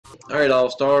Alright, All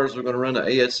Stars, we're going to run an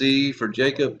ASE for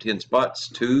Jacob, 10 spots,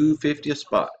 $2.50 a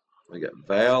spot. We got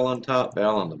Val on top,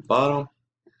 Val on the bottom.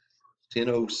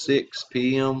 10:06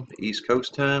 p.m. East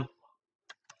Coast time.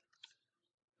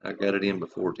 I got it in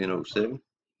before 10:07.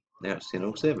 Now it's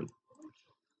 10:07.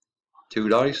 Two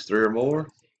dice, three or more.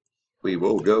 We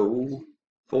will go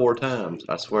 4 times.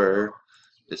 I swear,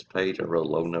 this page I wrote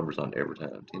low numbers on every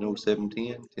time.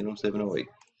 10:07:10, 10:07:08.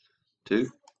 2,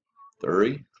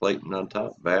 3, Clayton on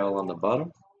top, Val on the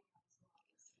bottom.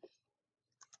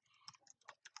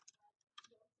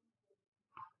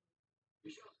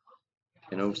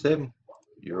 10:07.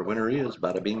 Your winner is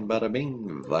bada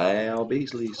bing, Val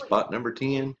Beasley, spot number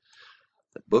 10.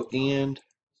 The bookend.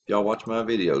 Y'all watch my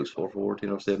videos, 4-4,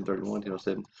 10:07, 31,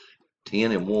 10:07.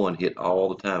 10 and 1 hit all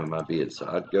the time in my bid, so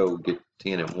I'd go get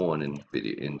 10 and 1 in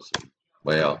video.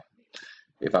 Well,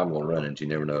 if I'm going to run it, you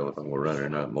never know if I'm going to run it or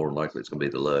not. More than likely it's going to be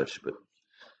the lush, but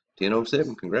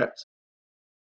 10:07, congrats.